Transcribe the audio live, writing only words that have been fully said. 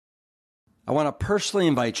I want to personally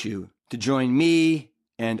invite you to join me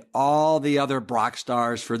and all the other Brock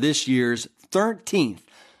stars for this year's 13th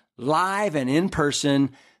live and in-person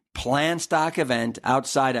Plant Stock event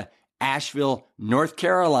outside of Asheville, North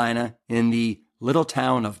Carolina in the little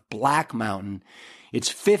town of Black Mountain.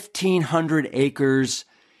 It's 1,500 acres,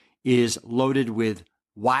 is loaded with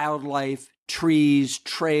wildlife, trees,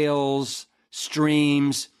 trails,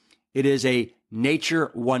 streams. It is a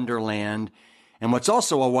nature wonderland. And what's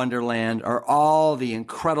also a wonderland are all the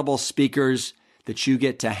incredible speakers that you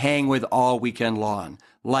get to hang with all weekend long,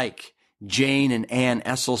 like Jane and Ann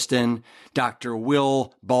Esselstyn, Dr.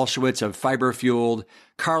 Will Bolshewitz of Fiber Fueled,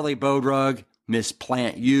 Carly Bodrug, Miss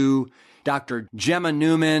Plant U, Dr. Gemma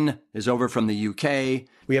Newman is over from the UK.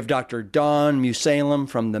 We have Dr. Dawn Musalem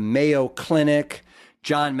from the Mayo Clinic,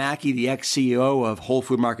 John Mackey, the ex-CEO of Whole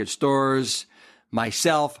Food Market Stores,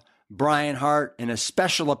 myself, Brian Hart, and a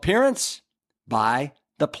special appearance by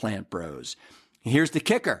the Plant Bros. Here's the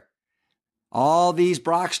kicker. All these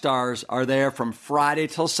Brock stars are there from Friday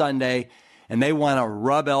till Sunday, and they want to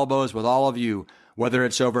rub elbows with all of you, whether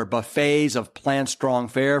it's over buffets of Plant Strong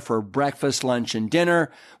fare for breakfast, lunch, and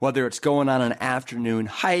dinner, whether it's going on an afternoon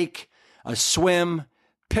hike, a swim,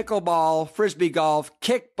 pickleball, frisbee golf,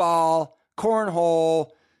 kickball,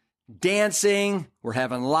 cornhole, dancing. We're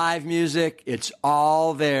having live music. It's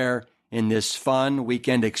all there in this fun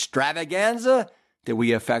weekend extravaganza that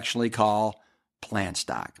we affectionately call Plant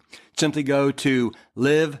Stock. Simply go to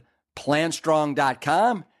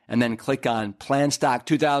liveplantstrong.com and then click on Plant Stock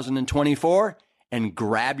 2024 and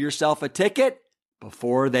grab yourself a ticket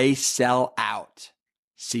before they sell out.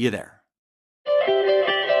 See you there.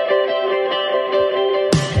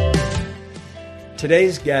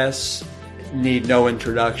 Today's guests need no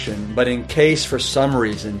introduction, but in case for some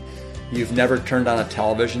reason you've never turned on a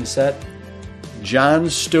television set, Jon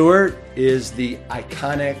Stewart is the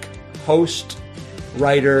iconic host,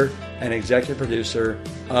 writer, and executive producer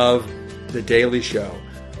of The Daily Show,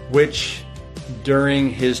 which during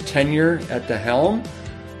his tenure at the helm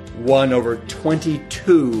won over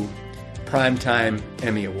 22 Primetime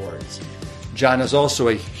Emmy Awards. Jon is also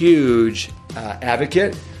a huge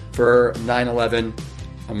advocate for 9/11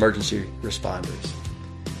 emergency responders.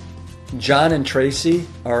 Jon and Tracey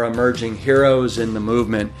are emerging heroes in the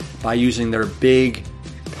movement by using their big,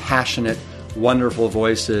 passionate, wonderful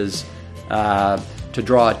voices to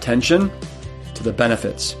draw attention to the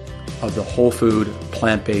benefits of the whole food,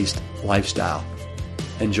 plant-based lifestyle.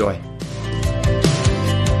 Enjoy.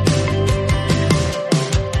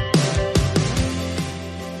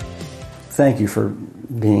 Thank you for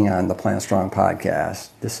being on the Plant Strong podcast.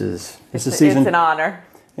 This is season. It's an honor.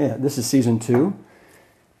 Yeah, this is season 2,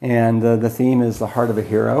 and the theme is the heart of a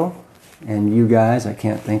hero. And you guys, I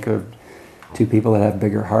can't think of two people that have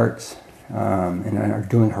bigger hearts and are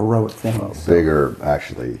doing heroic things. Well, bigger,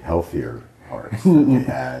 actually, healthier hearts than we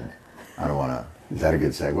had. I don't want to. Is that a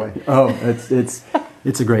good segue? Oh, it's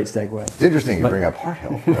a great segue. It's interesting you bring up heart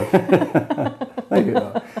health. Thank you.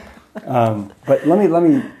 But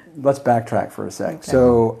let's backtrack for a sec. Okay.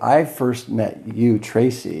 So I first met you,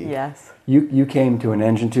 Tracey. Yes. You came to an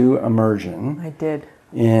Engine 2 immersion. I did.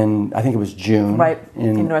 In, I think it was June. Right,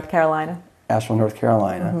 in North Carolina. Asheville, North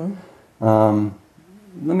Carolina. Mm-hmm.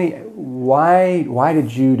 Why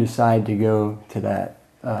did you decide to go to that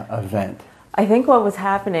event? I think what was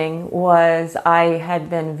happening was I had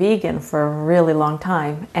been vegan for a really long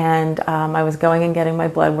time, and I was going and getting my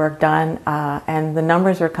blood work done, and the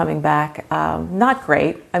numbers were coming back not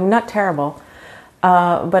great. I mean, not terrible,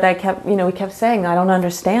 but we kept saying, I don't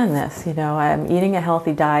understand this. I'm eating a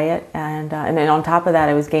healthy diet, and then on top of that,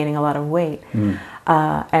 I was gaining a lot of weight,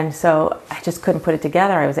 and so I just couldn't put it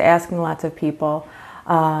together. I was asking lots of people.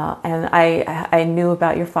 And I knew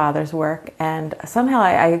about your father's work, and somehow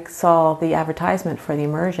I saw the advertisement for the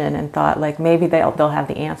immersion and thought, like, maybe they'll have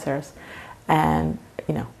the answers. And,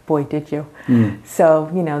 boy, did you. So,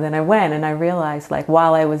 then I went and I realized, like,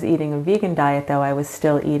 while I was eating a vegan diet, though, I was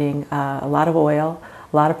still eating a lot of oil,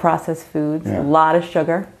 a lot of processed foods, a lot of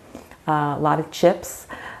sugar, a lot of chips.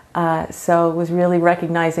 So it was really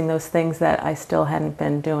recognizing those things that I still hadn't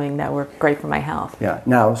been doing that were great for my health. Yeah.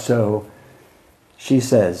 Now, so she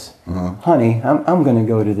says, honey, I'm going to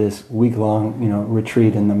go to this week-long,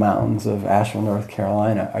 retreat in the mountains of Asheville, North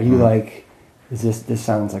Carolina. Are you like, this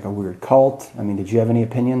sounds like a weird cult? I mean, did you have any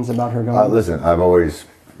opinions about her going? Listen, I've always,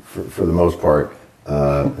 for the most part,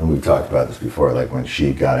 and we've talked about this before, like when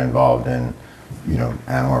she got involved in,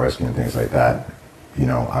 animal rescue and things like that,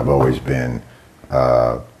 I've always been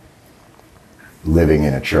living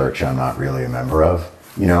in a church I'm not really a member of.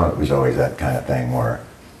 It was always that kind of thing where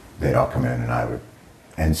they'd all come in and I would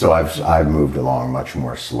And so I've moved along much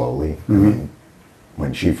more slowly. I mean,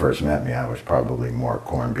 when she first met me, I was probably more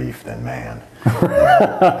corned beef than man.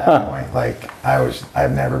 At that point, like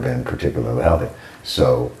I've never been particularly healthy.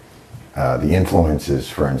 So the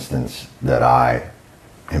influences, for instance, that I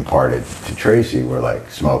imparted to Tracey were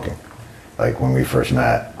like smoking. Like when we first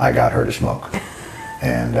met, I got her to smoke.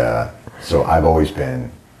 And so I've always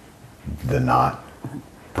been the not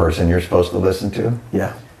person you're supposed to listen to.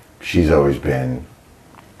 Yeah. She's always been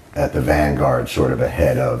at the vanguard, sort of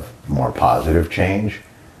ahead of more positive change.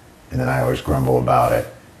 And then I always grumble about it.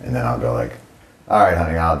 And then I'll go like, all right,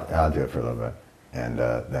 honey, I'll do it for a little bit. And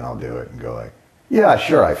then I'll do it and go like, yeah,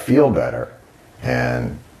 sure, I feel better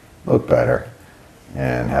and look better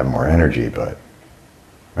and have more energy, but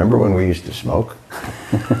remember when we used to smoke?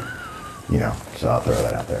 You know, so I'll throw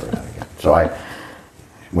that out there every now and again. So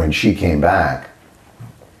when she came back,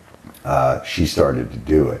 she started to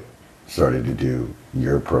do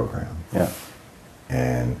your program. Yeah.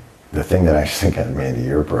 And the thing that I think got me into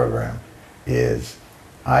your program is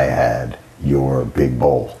I had your big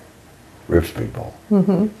bowl, Rip's big bowl.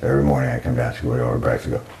 Mm-hmm. Every morning I come down, she go over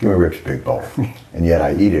breakfast, I go, give me Rip's big bowl. And yet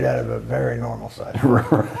I eat it out of a very normal size.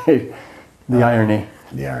 Right. The irony.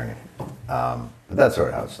 The irony. But that's sort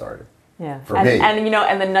of how it started. Yeah. For me. And you know,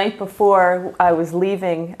 and the night before I was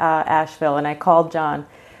leaving Asheville, and I called John,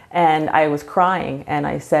 and I was crying, and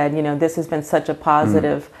I said, you know, this has been such a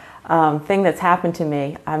positive thing that's happened to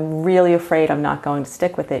me. I'm really afraid I'm not going to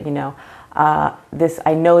stick with it. You know,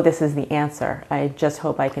 I know this is the answer. I just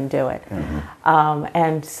hope I can do it. Mm-hmm.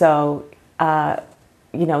 And so,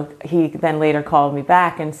 you know, he then later called me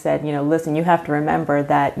back and said, you know, listen, you have to remember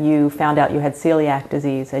that you found out you had celiac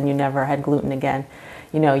disease and you never had gluten again.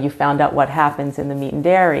 You know, you found out what happens in the meat and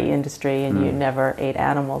dairy industry, and you never ate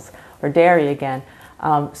animals or dairy again.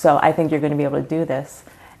 So I think you're going to be able to do this.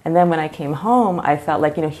 And then when I came home, I felt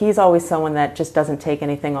like, you know, he's always someone that just doesn't take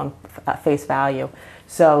anything on face value.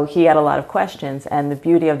 So he had a lot of questions. And the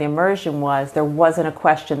beauty of the immersion was there wasn't a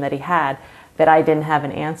question that he had that I didn't have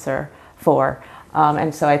an answer for.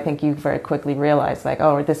 And so I think you very quickly realized, like,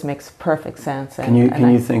 oh, this makes perfect sense. And,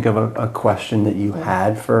 can you think of a question that you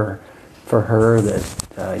had for her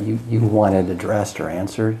that you wanted addressed or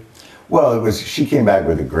answered? Well, she came back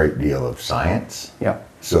with a great deal of science. Yeah.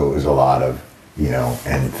 So it was a lot of, you know,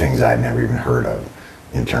 and things I'd never even heard of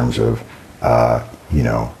in terms of, you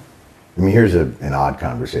know, I mean, here's an odd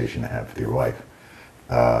conversation to have with your wife.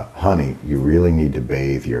 Honey, you really need to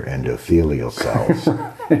bathe your endothelial cells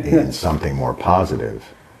in something more positive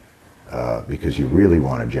because you really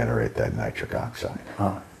want to generate that nitric oxide.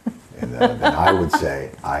 Huh. And then I would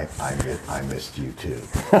say, I missed you too.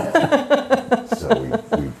 So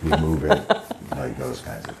we move it, like those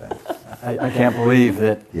kinds of things. I can't believe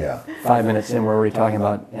that 5 minutes in we're already talking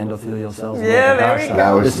about endothelial cells. Yeah, there we go.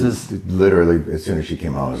 That was literally, as soon as she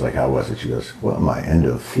came home, I was like, how was it? She goes, well, my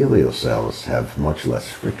endothelial cells have much less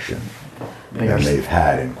friction than they've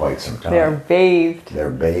had in quite some time. They're bathed. They're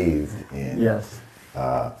bathed in. Yes.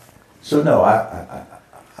 So no,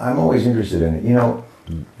 I'm always interested in it. You know,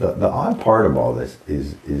 the odd part of all this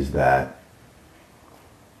is that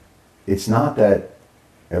it's not that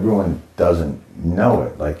everyone doesn't know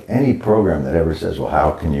it. Like any program that ever says, well,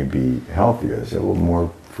 how can you be healthier? They say, well,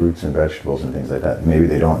 more fruits and vegetables and things like that. Maybe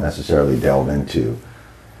they don't necessarily delve into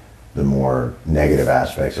the more negative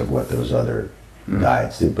aspects of what those other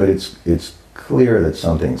diets do. But it's clear that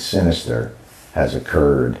something sinister has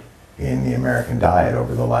occurred in the American diet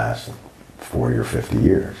over the last 40 or 50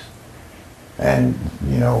 years. And,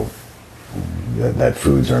 you know, that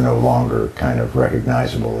foods are no longer kind of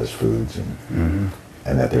recognizable as foods,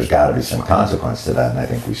 and that there's got to be some consequence to that, and I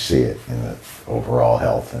think we see it in the overall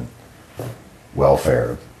health and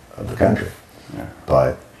welfare of the country. Yeah.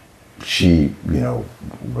 But she, you know,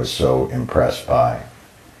 was so impressed by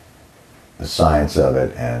the science of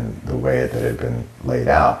it and the way that it had been laid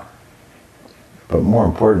out. But more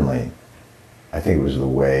importantly, I think it was the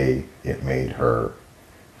way it made her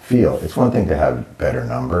feel. It's one thing to have better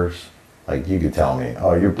numbers. Like you could tell me,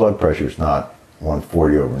 oh, your blood pressure's not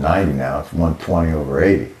 140 over 90 now, it's 120 over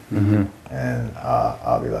 80. Mm-hmm. And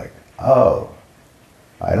I'll be like, oh,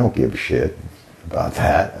 I don't give a shit about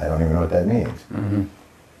that. I don't even know what that means. Mm-hmm.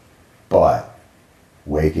 But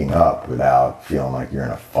waking up without feeling like you're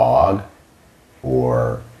in a fog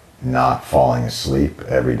or not falling asleep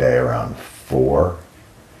every day around 4,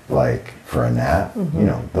 like for a nap, you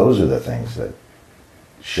know, those are the things that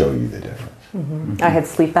show you the difference. Mm-hmm. I had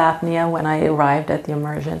sleep apnea when I arrived at the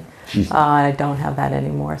immersion. I don't have that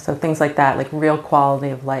anymore. So things like that, like real quality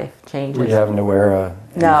of life changes. Were you having to wear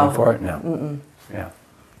anything for it? No. Mm-mm. Yeah.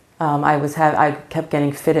 I kept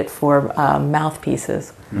getting fitted for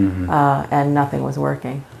mouthpieces, and nothing was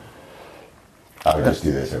working. I would just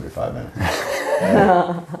do this every 5 minutes.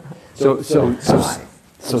 So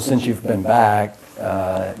since you've been back,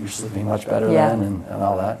 you're sleeping much better then, and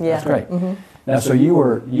all that. Yeah. That's great. Now, so you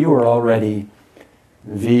were already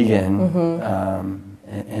vegan,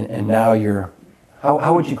 and now you're.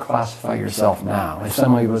 How would you classify yourself now? If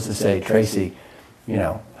somebody was to say, Tracey,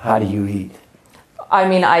 how do you eat? I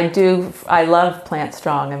mean, I love plant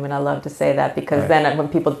strong. I mean, I love to say that because then when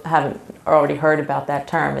people haven't already heard about that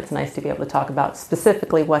term, it's nice to be able to talk about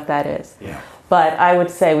specifically what that is. Yeah. But I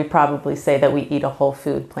would say we probably say that we eat a whole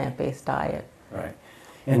food, plant-based diet. Right.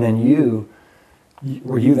 And then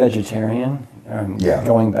were you vegetarian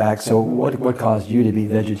going back? So what caused you to be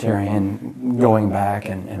vegetarian going back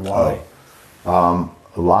and why? A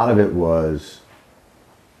lot of it was,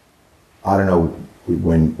 I don't know,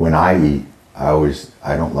 when I eat, I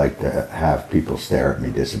don't like to have people stare at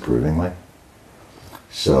me disapprovingly.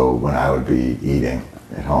 So when I would be eating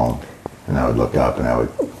at home and I would look up and I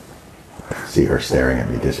would see her staring at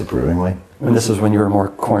me disapprovingly. And this was when you were more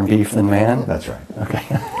corned beef than man? That's right. Okay.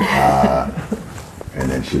 And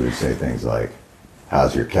then she would say things like,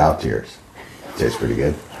 how's your cow tears? Tastes pretty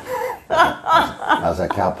good. How's that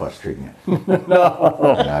cow puss treating you?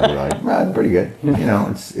 No. And I'd be like, pretty good.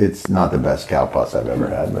 It's not the best cow puss I've ever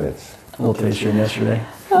had, but it's a little tastier than yesterday.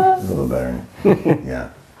 A little better. Yeah.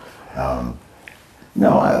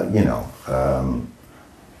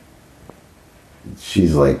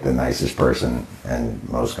 She's like the nicest person and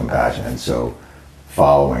most compassionate. So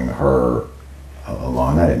following her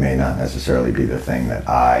along that, it may not necessarily be the thing that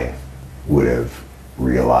I would have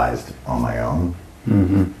realized on my own.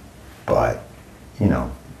 Mm-hmm. But,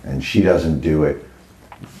 and she doesn't do it.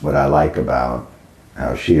 What I like about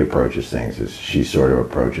how she approaches things is she sort of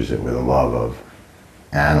approaches it with a love of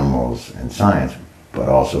animals and science, but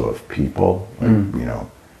also of people.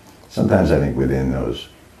 Sometimes I think within those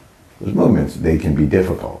movements, they can be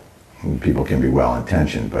difficult. People can be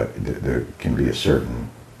well-intentioned, but there can be a certain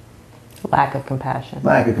lack of compassion,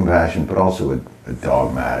 but also a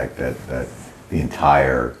dogmatic that the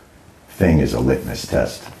entire thing is a litmus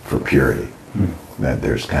test for purity. That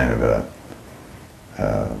there's kind of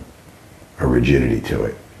a rigidity to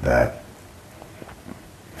it that,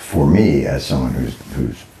 for me, as someone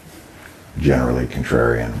who's generally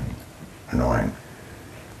contrarian, annoying,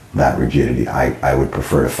 that rigidity, I would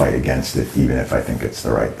prefer to fight against it, even if I think it's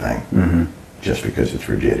the right thing, just because it's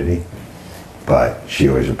rigidity. But she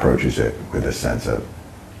always approaches it with a sense of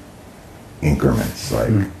increments,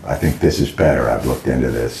 like, I think this is better, I've looked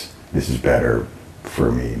into this, this is better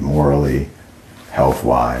for me morally,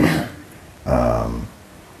 health-wise.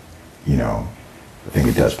 I think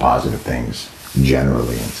it does positive things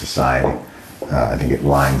generally in society. I think it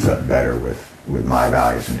lines up better with my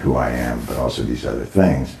values and who I am, but also these other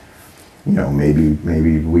things.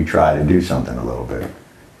 Maybe we try to do something a little bit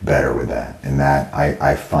better with that. And that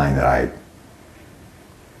I find that I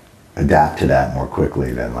adapt to that more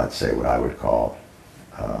quickly than, let's say, what I would call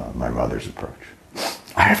my mother's approach.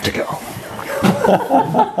 I have to go.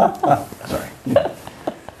 Sorry.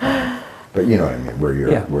 But you know what I mean,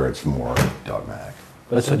 where it's more dogmatic.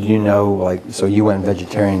 But so do you know, so you went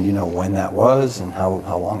vegetarian, do you know when that was and how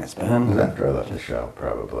long it's been? It was after I left the show,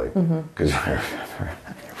 probably. Because I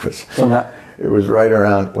remember it was right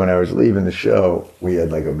around when I was leaving the show, we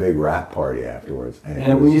had like a big rap party afterwards.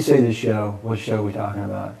 And when you say the show, what show are we talking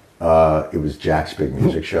about? It was Jack's Big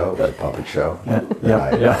Music Show, the puppet show. For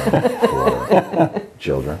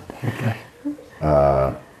children. Okay.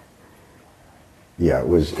 It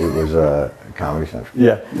was a Comedy Central.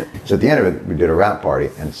 Yeah. So at the end of it, we did a rap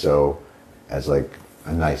party, and so as like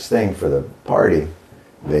a nice thing for the party,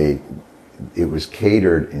 it was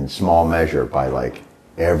catered in small measure by like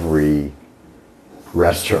every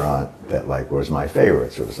restaurant that like was my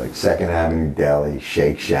favorite. So it was like Second Avenue Deli,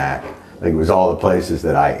 Shake Shack. Like it was all the places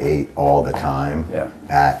that I ate all the time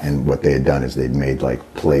at, and what they had done is they'd made like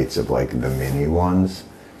plates of like the mini ones.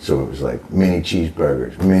 So it was like mini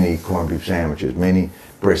cheeseburgers, mini corned beef sandwiches, mini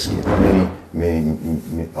brisket,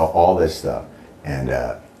 mini all this stuff. And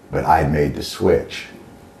but I'd made the switch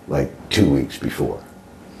like 2 weeks before.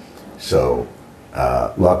 So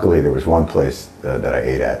luckily there was one place that I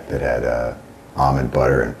ate at that had almond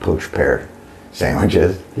butter and poached pear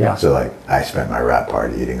sandwiches. Yeah. So like I spent my rap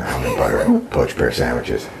party eating almond butter and poached pear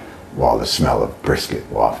sandwiches while the smell of brisket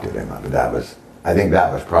wafted in. But I think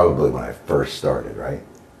that was probably when I first started, right?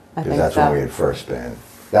 Because that's when we had first been.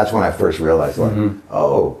 That's when I first realized,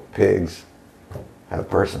 oh, pigs have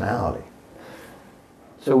personality.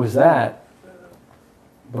 So was that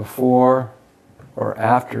before or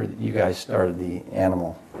after you guys started the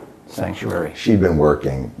animal sanctuary? She'd been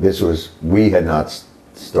working. We had not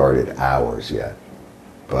started ours yet,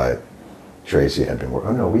 but Tracey had been working.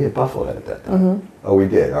 Oh no, we had Buffalo at that time. Oh, we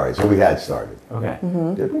did. All right, so we had started. Okay.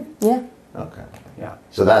 Did we? Yeah. Okay. Yeah.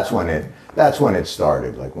 So that's when it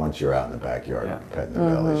started. Like once you're out in the backyard petting the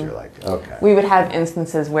bellies, you're like, okay. We would have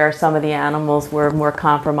instances where some of the animals were more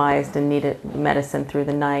compromised and needed medicine through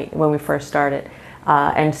the night when we first started.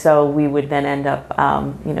 And so we would then end up,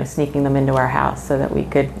 sneaking them into our house so that we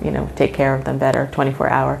could, take care of them better,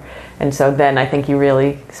 24-hour. And so then I think you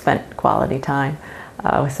really spent quality time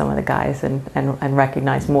with some of the guys and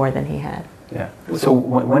recognized more than he had. Yeah. So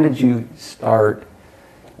when did you start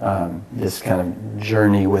this kind of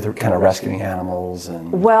journey with kind of rescuing animals?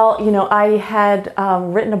 Well, I had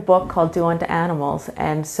written a book called Do Unto Animals,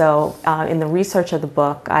 and so in the research of the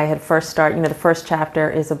book, I had first started, the first chapter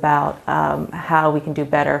is about how we can do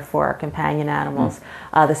better for our companion animals.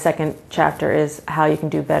 The second chapter is how you can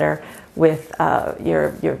do better with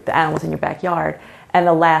the animals in your backyard, and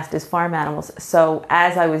the last is farm animals. So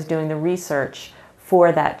as I was doing the research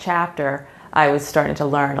for that chapter, I was starting to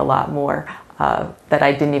learn a lot more that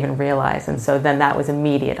I didn't even realize. And so then that was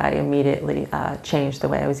immediate. I immediately changed the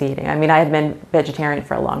way I was eating. I mean, I had been vegetarian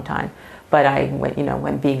for a long time, but I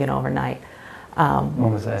went vegan overnight.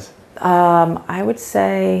 When was that? I would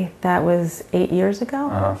say that was 8 years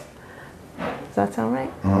ago. Does that sound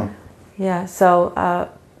right? Yeah. So,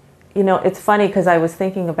 it's funny because I was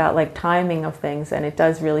thinking about like timing of things, and it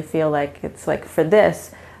does really feel like it's like for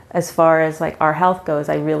this, as far as like our health goes,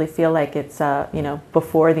 I really feel like it's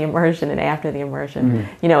before the immersion and after the immersion.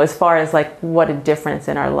 As far as like what a difference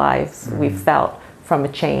in our lives we've felt from a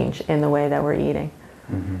change in the way that we're eating.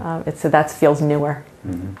 So that feels newer.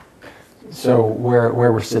 So where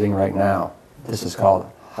we're sitting right now, this is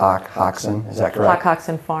called Hoxton, is that correct?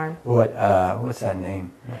 Hoxton Farm. What's that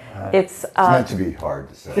name? It's meant to be hard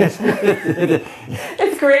to say.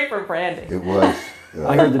 It's great for branding. It was.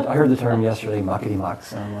 I heard the term yesterday, muckety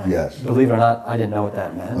mucks. Yes. Believe it or not, I didn't know what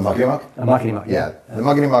that meant. A muckety muck? A muckety muck. Yeah. The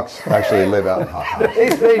muckety mucks actually live out in Hoxton.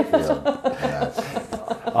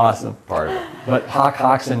 Awesome. Part of it. But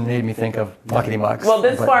Hoxton made me think of muckety mucks. Well,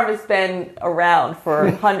 this farm has been around for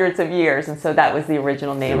hundreds of years, and so that was the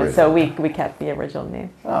original name. And so we kept the original name.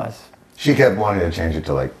 She kept wanting to change it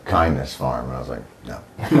to like Kindness Farm, and I was like, no.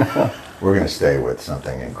 We're going to stay with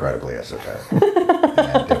something incredibly esoteric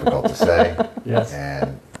and difficult to say. Yes.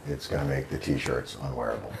 And it's going to make the T-shirts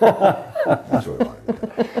unwearable. That's what we wanted to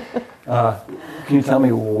do. Can you tell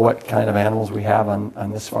me what kind of animals we have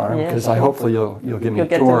on this farm? Because hopefully you'll give me a tour. You'll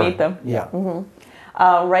get to meet them. Yeah.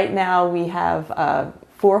 Right now we have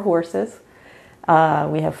 4 horses.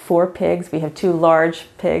 We have 4 pigs. We have 2 large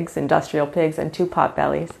pigs, industrial pigs, and 2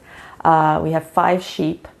 potbellies. We have 5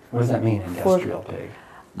 sheep. What does that mean, industrial pig?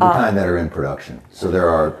 The kind that are in production. So there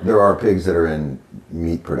are pigs that are in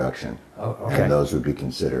meat production. Oh, okay. And those would be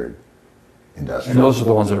considered industrial. And those are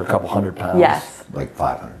the ones that are a couple hundred pounds? Yes. Like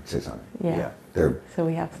 500, 600. Yeah. So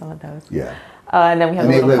we have some of those. Yeah. And then we have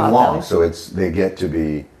and they live long, potbellies. so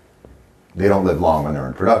they don't live long when they're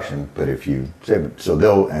in production, but so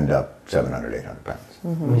they'll end up 700, 800 pounds.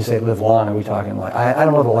 When you say live long, are we talking like, I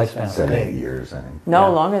don't know the lifespan of a 7, 8 pig. years, I think.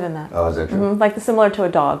 No, longer than that. Oh, is that true? Like similar to a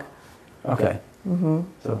dog. Okay.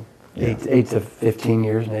 So 8 to 15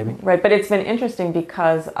 years maybe? Right, but it's been interesting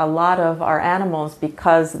because a lot of our animals,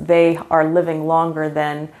 because they are living longer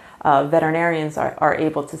than veterinarians are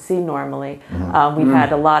able to see normally, we've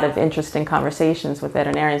had a lot of interesting conversations with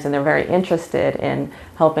veterinarians, and they're very interested in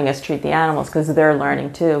helping us treat the animals because they're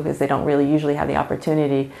learning too, because they don't really usually have the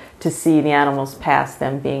opportunity to see the animals past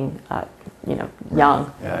them being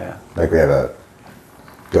young. Yeah. Like we have a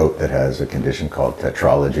goat that has a condition called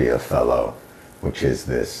tetralogy of Fallot, which is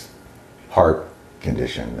this heart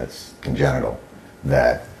condition that's congenital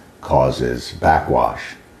that causes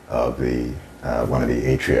backwash of the one of the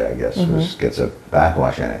atria, I guess, which gets a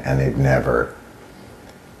backwash in it, and they've never,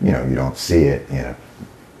 you don't see it in a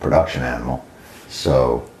production animal.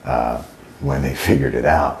 So when they figured it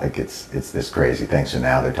out, like it's this crazy thing. So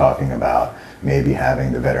now they're talking about maybe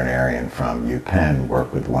having the veterinarian from UPenn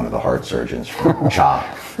work with one of the heart surgeons from CHOP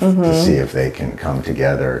to see if they can come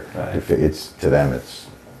together. Right. To them, it's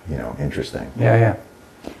interesting. Yeah.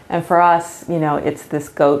 And for us, it's this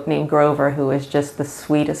goat named Grover who is just the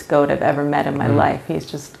sweetest goat I've ever met in my life. He's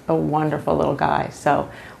just a wonderful little guy. So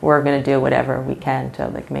we're going to do whatever we can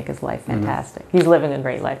to make his life fantastic. He's living a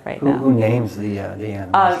great life right now. Who names the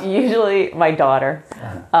animals? Usually my daughter,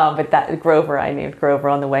 but that Grover, I named Grover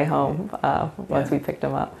on the way home once we picked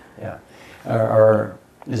him up. Yeah.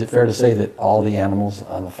 Is it fair to say that all the animals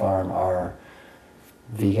on the farm are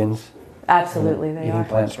vegans? Absolutely, they Eating are.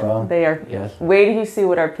 Plant Strong? They are. Yes. Wait till you see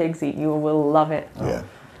what our pigs eat. You will love it. Yeah.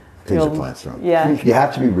 Pigs are plant strong. Yeah. You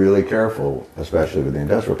have to be really careful, especially with the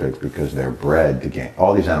industrial pigs, because they're bred to gain.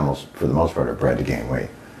 All these animals, for the most part, are bred to gain weight.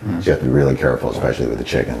 So you have to be really careful, especially with the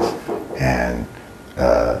chickens and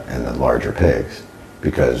the larger pigs,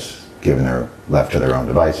 because given they're left to their own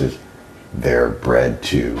devices, they're bred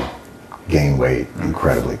to gain weight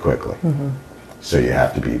incredibly quickly. So you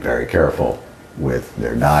have to be very careful with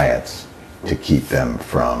their diets to keep them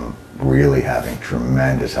from really having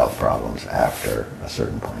tremendous health problems after a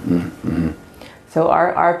certain point. So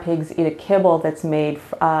our pigs eat a kibble that's made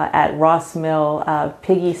at Ross Mill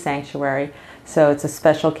Piggy Sanctuary. So it's a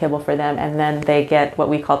special kibble for them, and then they get what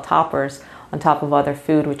we call toppers on top of other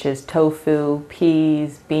food, which is tofu,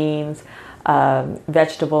 peas, beans,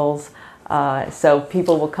 vegetables. So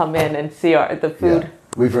people will come in and see the food. Yeah.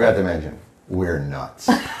 We forgot to mention, we're nuts.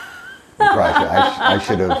 I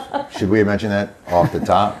should we have mentioned that off the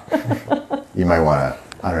top? You might want to,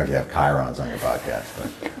 I don't know if you have chyrons on your podcast,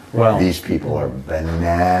 but these people are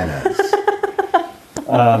bananas.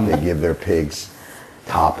 They give their pigs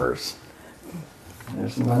toppers.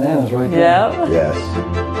 There's some bananas right there. Yeah. Yes.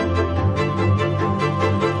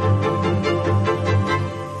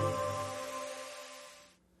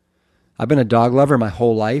 I've been a dog lover my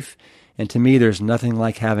whole life, and to me there's nothing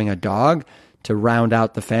like having a dog to round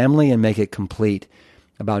out the family and make it complete.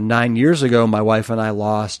 About 9 years ago, my wife and I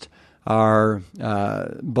lost our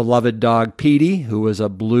beloved dog Petey, who was a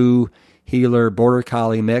blue heeler border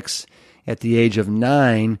collie mix at the age of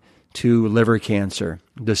 9 to liver cancer,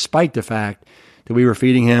 despite the fact that we were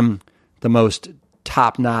feeding him the most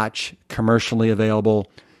top-notch, commercially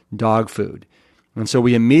available dog food. And so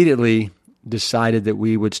we immediately decided that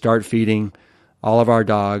we would start feeding all of our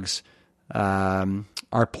dogs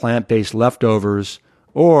our plant-based leftovers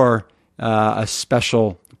or a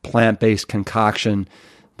special plant-based concoction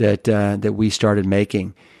that we started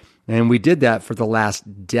making. And we did that for the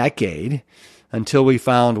last decade until we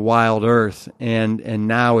found Wild Earth. And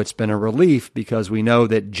now it's been a relief because we know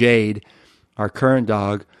that Jade, our current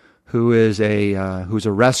dog, who's a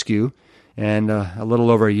rescue and a little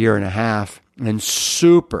over a year and a half and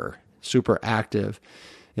super active,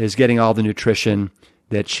 is getting all the nutrition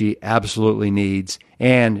that she absolutely needs,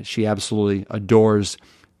 and she absolutely adores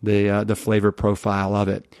the flavor profile of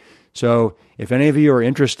it. So if any of you are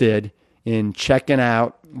interested in checking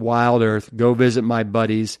out Wild Earth, go visit my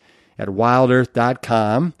buddies at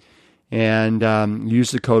wildearth.com and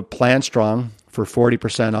use the code PLANTSTRONG for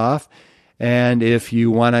 40% off. And if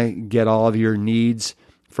you want to get all of your needs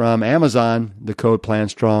from Amazon, the code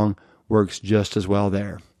PLANTSTRONG works just as well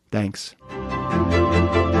there. Thanks.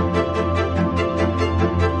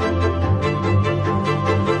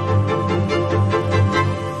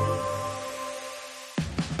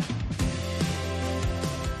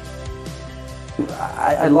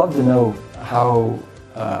 I'd love to know how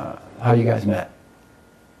you guys met.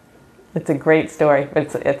 It's a great story.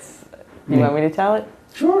 It's. You want me to tell it?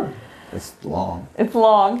 Sure. It's long. It's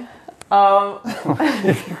long. So,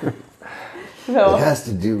 it has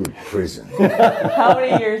to do with prison. How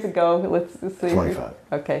many years ago? Let's see. 25.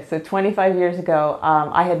 Okay, so 25 years ago,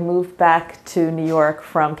 I had moved back to New York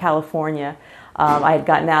from California. I had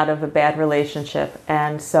gotten out of a bad relationship,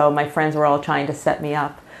 and so my friends were all trying to set me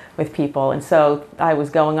up with people, and so I was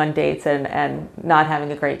going on dates and not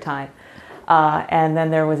having a great time. And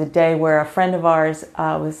then there was a day where a friend of ours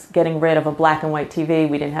was getting rid of a black and white TV.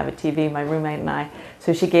 We didn't have a TV, my roommate and I.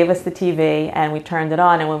 So she gave us the TV and we turned it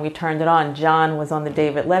on. And when we turned it on, John was on the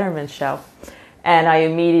David Letterman show. And I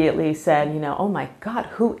immediately said, oh my God,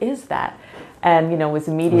 who is that? And, was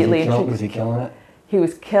immediately... Was he killing it? He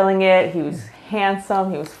was killing it. He was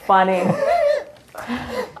handsome. He was funny.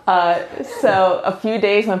 So a few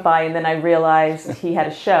days went by and then I realized he had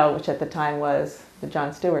a show, which at the time was the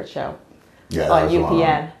Jon Stewart show. Yeah, on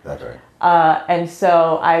UPN. That's right. And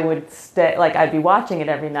so I would stay, I'd be watching it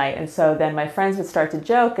every night. And so then my friends would start to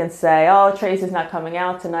joke and say, oh, Tracey's not coming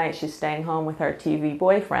out tonight. She's staying home with her TV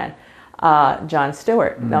boyfriend, Jon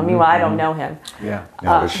Stewart. Now, meanwhile, I don't know him. Yeah.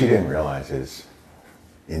 No, but she didn't realize is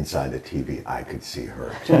inside the TV, I could see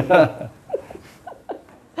her.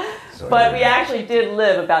 But we actually did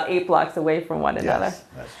live about 8 blocks away from one another. Yes,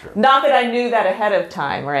 that's true. Not that I knew that ahead of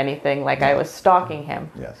time or anything, I was stalking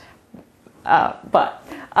him. Yes.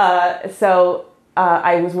 So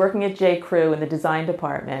I was working at J. Crew in the design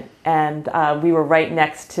department, and we were right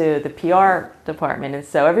next to the PR department. And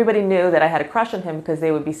so everybody knew that I had a crush on him because they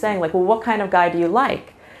would be saying, well, what kind of guy do you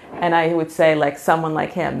like? And I would say, someone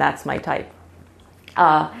like him, that's my type.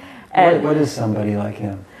 What is somebody like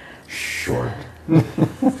him? Short.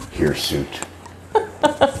 Hirsute.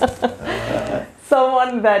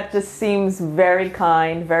 someone that just seems very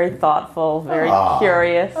kind, very thoughtful, very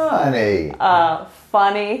curious, honey,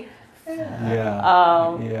 funny.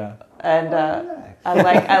 Yeah. And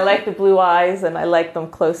I like the blue eyes, and I like them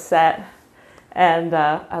close set, and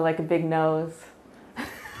I like a big nose.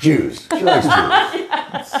 Jews. She likes Jews.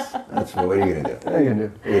 That's what are you gonna do? What are you gonna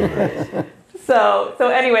do? So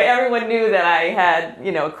anyway, everyone knew that I had,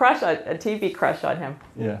 a TV crush on him.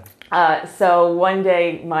 Yeah. So one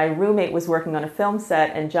day my roommate was working on a film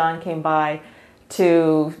set, and John came by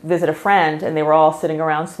to visit a friend, and they were all sitting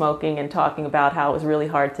around smoking and talking about how it was really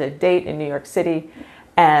hard to date in New York City.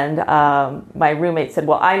 And my roommate said,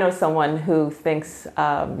 well, I know someone who thinks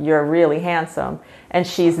you're really handsome, and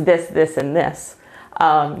she's this, and this.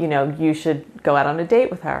 You should go out on a date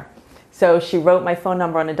with her. So she wrote my phone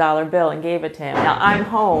number on a dollar bill and gave it to him. Now I'm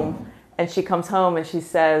home, and she comes home and she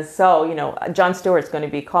says, so, John Stewart's going to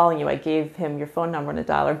be calling you. I gave him your phone number on a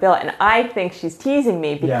dollar bill. And I think she's teasing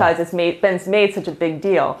me because it's been made such a big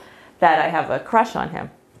deal that I have a crush on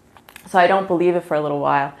him. So I don't believe it for a little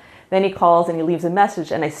while. Then he calls and he leaves a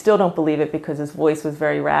message, and I still don't believe it because his voice was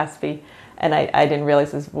very raspy. And I didn't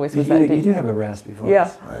realize his voice was that deep. You do have a raspy voice.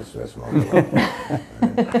 Yeah. That's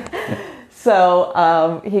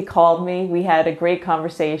So he called me. We had a great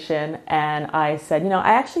conversation, and I said,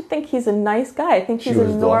 I actually think he's a nice guy. I think he's a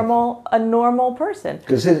normal person.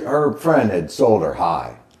 Because her friend had sold her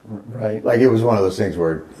high. Right. Like it was one of those things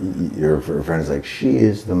where your friend is like, she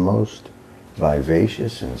is the most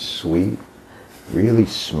vivacious and sweet, really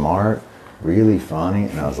smart, really funny.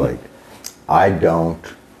 And I was like, I don't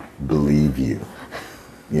believe you.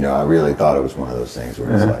 I really thought it was one of those things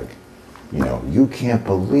where it's like, you can't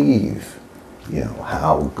believe,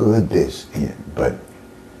 how good this is. But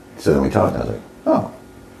so then we talked, and I was like, oh,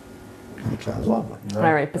 that sounds lovely.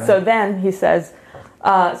 All right. But so then he says,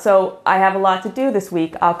 so I have a lot to do this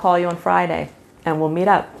week. I'll call you on Friday, and we'll meet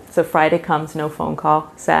up. So Friday comes, no phone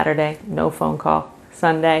call. Saturday, no phone call.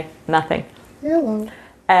 Sunday, nothing. Hello.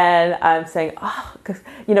 And I'm saying,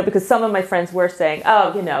 because some of my friends were saying,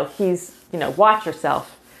 he's, watch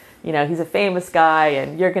yourself. He's a famous guy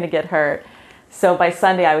and you're going to get hurt. So by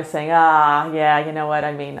Sunday I was saying, you know what?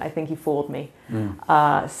 I think he fooled me.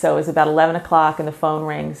 So it was about 11 o'clock and the phone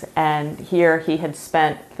rings. And here he had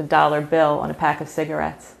spent the dollar bill on a pack of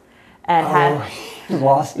cigarettes. And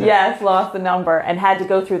lost it. Yes, lost the number. And had to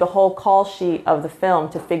go through the whole call sheet of the film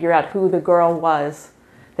to figure out who the girl was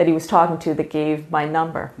that he was talking to that gave my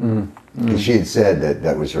number. She had said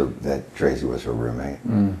that Tracey was her roommate.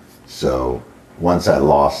 So once I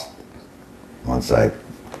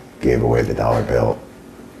gave away the dollar bill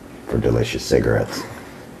for delicious cigarettes,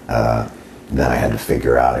 then I had to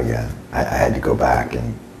figure out again. I had to go back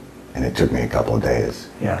and it took me a couple of days.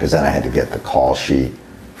 Because then I had to get the call sheet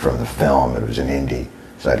from the film. It was an indie.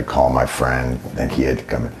 So I had to call my friend, then he had to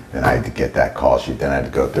come in, then I had to get that call sheet, then I had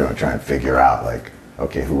to go through and try and figure out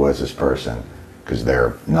okay, who was this person? Because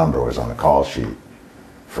their number was on the call sheet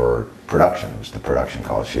for production. It was the production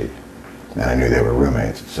call sheet. And I knew they were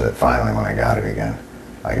roommates, so that finally when I got it again,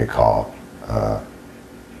 I could call.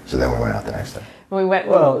 So then we went out the next day.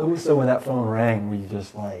 So when that phone rang, were you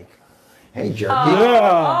just like, hey, jerky?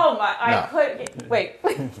 Oh my, I couldn't, wait.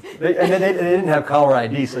 and then they didn't have caller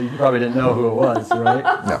ID, so you probably didn't know who it was, right?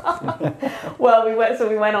 No. Well, we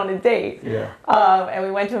went on a date. Yeah. And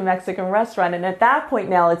we went to a Mexican restaurant, and at that point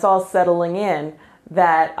now it's all settling in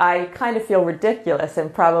that I kind of feel ridiculous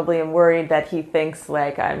and probably am worried that he thinks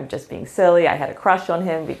I'm just being silly. I had a crush on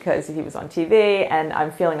him because he was on TV, and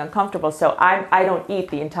I'm feeling uncomfortable. So I don't eat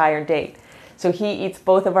the entire date. So he eats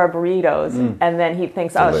both of our burritos, and then he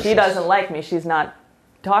thinks, Delicious. She doesn't like me. She's not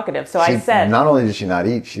talkative. So I said... Not only did she not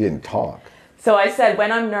eat, she didn't talk. So I said,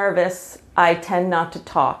 when I'm nervous, I tend not to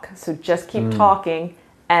talk. So just keep talking,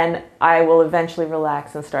 and I will eventually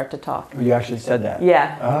relax and start to talk. You actually said that?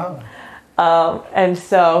 Yeah. Oh. And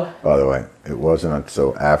so... By the way, it wasn't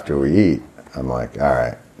until after we eat, I'm like, all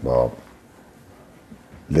right, well,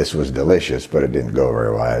 this was delicious, but it didn't go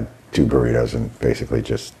very well. I had 2 burritos and basically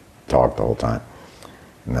just talked the whole time.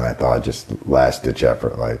 And then I thought just last ditch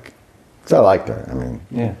effort, because I liked her.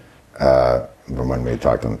 When we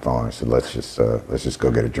talked on the phone, I said, let's just go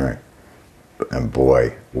get a drink. And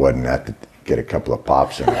boy, wasn't that to get a couple of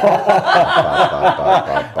pops in there.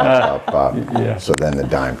 Pop. Yeah. So then the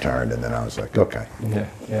dime turned, and then I was like, okay.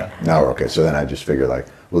 Yeah. Now we're okay. So then I just figured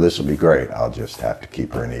well, this will be great. I'll just have to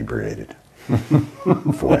keep her inebriated.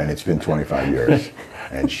 And it's been 25 years.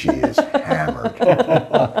 And she is hammered.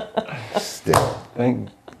 Still. Thank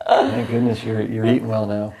goodness you're eating well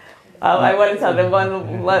now. I want to tell them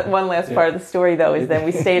one last part of the story, though, is then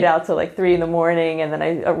we stayed out till like 3 a.m, and then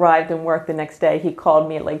I arrived in work the next day. He called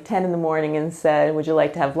me at like 10 a.m. and said, "Would you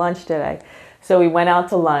like to have lunch today?" So we went out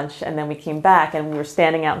to lunch, and then we came back, and we were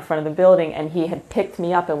standing out in front of the building, and he had picked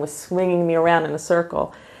me up and was swinging me around in a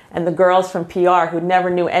circle. And the girls from PR, who never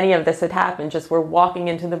knew any of this had happened, just were walking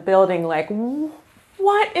into the building like,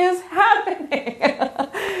 what is happening?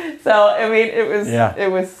 So, I mean,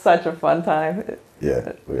 it was such a fun time.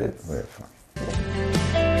 Yeah, we had fun.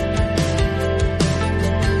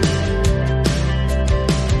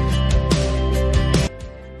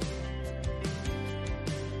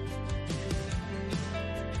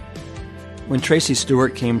 When Tracey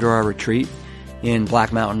Stewart came to our retreat in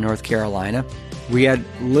Black Mountain, North Carolina, we had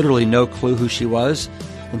literally no clue who she was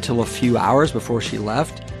until a few hours before she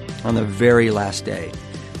left on the very last day.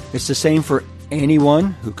 It's the same for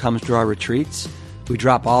anyone who comes to our retreats. We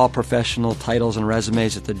drop all professional titles and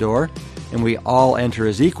resumes at the door, and we all enter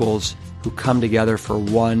as equals who come together for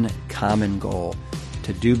one common goal: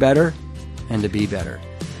 to do better and to be better.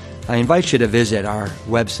 I invite you to visit our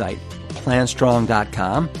website,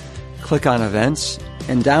 planstrong.com, click on events,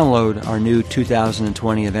 and download our new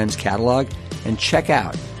 2020 events catalog and check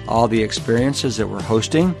out all the experiences that we're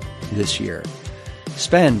hosting this year.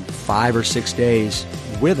 Spend 5 or 6 days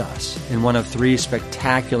with us in one of 3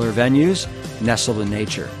 spectacular venues nestled in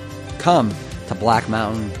nature. Come to Black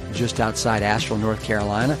Mountain just outside Asheville, North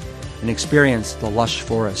Carolina, and experience the lush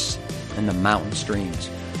forests and the mountain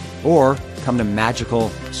streams. Or come to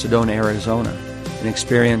magical Sedona, Arizona, and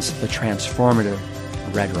experience the transformative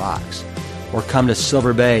Red Rocks. Or come to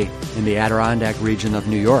Silver Bay in the Adirondack region of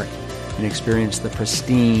New York and experience the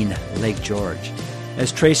pristine Lake George.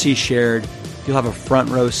 As Tracey shared, you'll have a front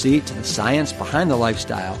row seat to the science behind the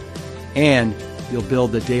lifestyle, and you'll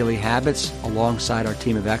build the daily habits alongside our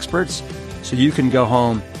team of experts so you can go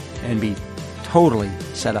home and be totally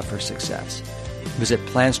set up for success. Visit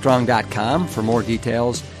plantstrong.com for more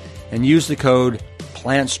details and use the code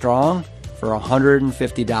PLANTSTRONG for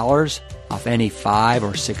 $150 off any 5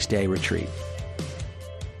 or 6 day retreat.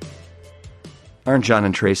 Aren't John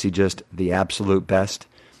and Tracey just the absolute best?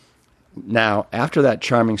 Now, after that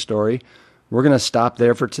charming story, we're going to stop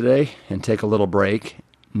there for today and take a little break.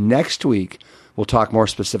 Next week, we'll talk more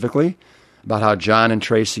specifically about how John and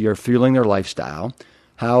Tracey are fueling their lifestyle,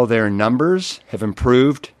 how their numbers have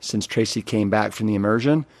improved since Tracey came back from the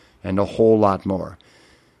immersion, and a whole lot more.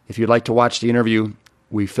 If you'd like to watch the interview,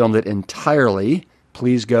 we filmed it entirely.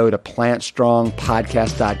 Please go to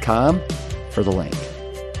plantstrongpodcast.com for the link.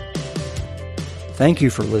 Thank you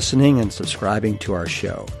for listening and subscribing to our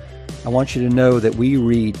show. I want you to know that we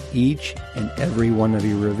read each and every one of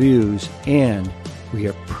your reviews, and we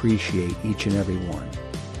appreciate each and every one.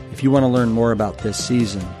 If you want to learn more about this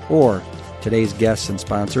season or today's guests and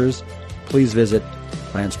sponsors, please visit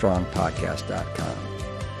plantstrongpodcast.com.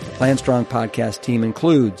 The Plant Strong podcast team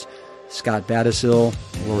includes Scott Badisil,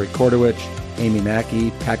 Lori Kordowich, Amy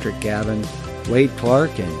Mackey, Patrick Gavin, Wade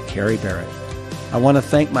Clark, and Carrie Barrett. I want to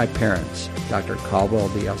thank my parents, Dr. Caldwell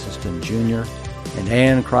B. Esselstyn Jr. and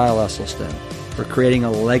Ann Kryle Esselstyn, for creating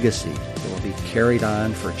a legacy that will be carried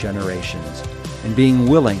on for generations and being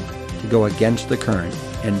willing to go against the current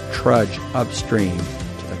and trudge upstream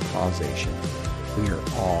to the causation. We are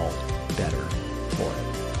all better for it.